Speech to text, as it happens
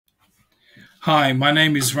Hi, my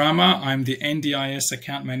name is Rama. I'm the NDIS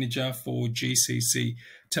account manager for GCC.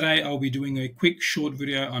 Today I'll be doing a quick short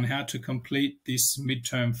video on how to complete this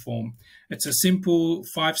midterm form. It's a simple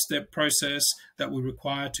 5-step process that will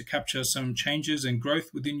require to capture some changes and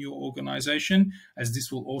growth within your organization, as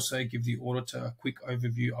this will also give the auditor a quick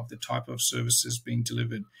overview of the type of services being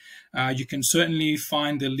delivered. You can certainly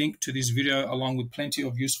find the link to this video along with plenty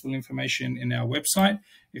of useful information in our website.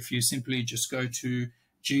 If you simply just go to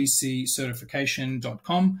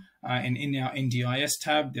gccertification.com and in our NDIS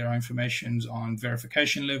tab, there are informations on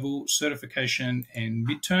verification level, certification, and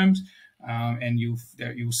midterms. And you'll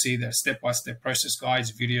see the step-by-step process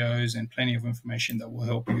guides, videos, and plenty of information that will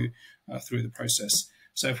help you through the process.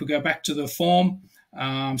 So if we go back to the form,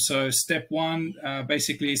 so step one,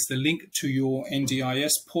 basically it's the link to your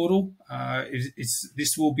NDIS portal.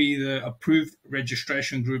 This will be the approved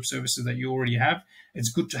registration group services that you already have.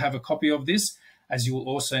 It's good to have a copy of this, as you will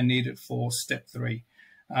also need it for step 3.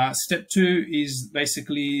 Step 2 is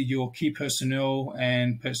basically your key personnel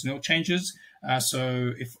and personnel changes.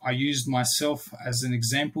 So if I used myself as an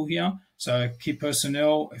example here, so key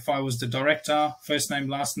personnel, if I was the director, first name,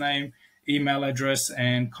 last name, email address,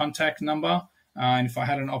 and contact number. And if I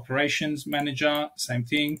had an operations manager, same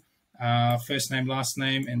thing, first name, last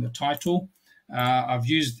name, and the title. I've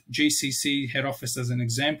used GCC head office as an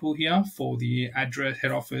example here for the address,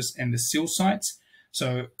 head office, and the SIL sites.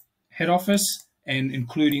 So head office and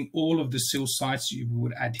including all of the SIL sites you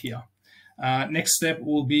would add here. Next step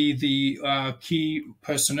will be the key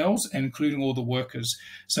personnels, including all the workers.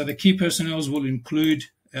 So the key personnels will include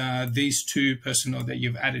these 2 personnel that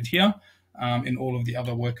you've added here and all of the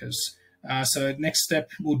other workers. So next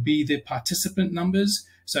step would be the participant numbers.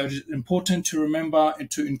 So it is important to remember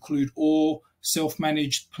to include all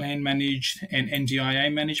self-managed, plan-managed, and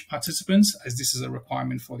NDIA-managed participants, as this is a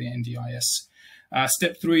requirement for the NDIS.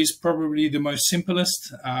 Step 3 is probably the most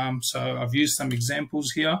simplest. So I've used some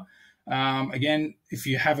examples here. Again, if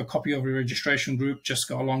you have a copy of your registration group, just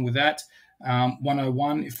go along with that.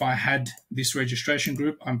 101, if I had this registration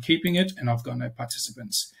group, I'm keeping it and I've got no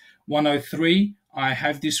participants. 103, I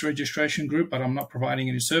have this registration group, but I'm not providing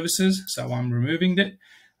any services, so I'm removing it.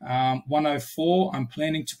 104, I'm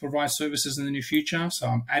planning to provide services in the near future, so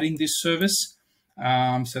I'm adding this service.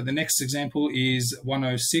 So the next example is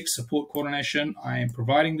 106, support coordination. I am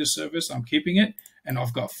providing the service, I'm keeping it, and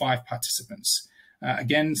I've got 5 participants.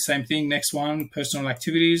 Again, same thing, next one, personal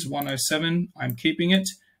activities, 107, I'm keeping it,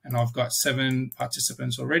 and I've got 7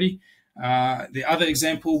 participants already. The other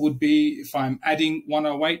example would be if I'm adding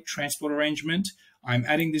 108, transport arrangement, I'm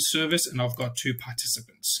adding this service, and I've got 2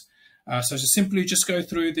 participants. So to simply just go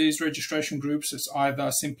through these registration groups, it's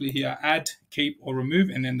either simply here add, keep, or remove,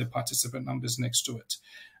 and then the participant numbers next to it.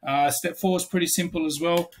 Step 4 is pretty simple as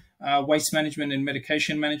well. Waste management and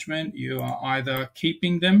medication management, you are either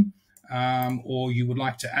keeping them or you would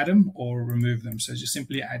like to add them or remove them. So just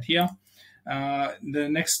simply add here. The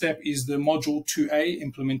next step is the module 2A,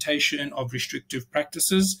 implementation of restrictive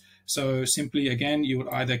practices. So simply, again, you would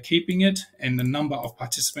either keeping it and the number of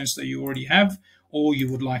participants that you already have, or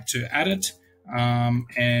you would like to add it,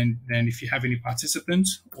 and then if you have any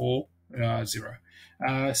participants, or 0.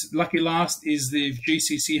 Lucky last is if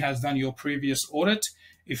GCC has done your previous audit.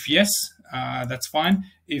 If yes, that's fine.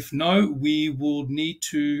 If no, we will need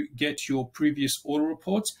to get your previous audit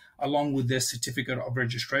reports along with their certificate of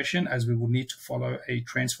registration, as we will need to follow a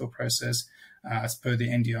transfer process as per the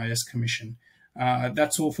NDIS Commission.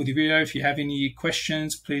 That's all for the video. If you have any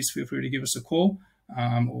questions, please feel free to give us a call,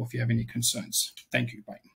 or if you have any concerns. Thank you. Bye.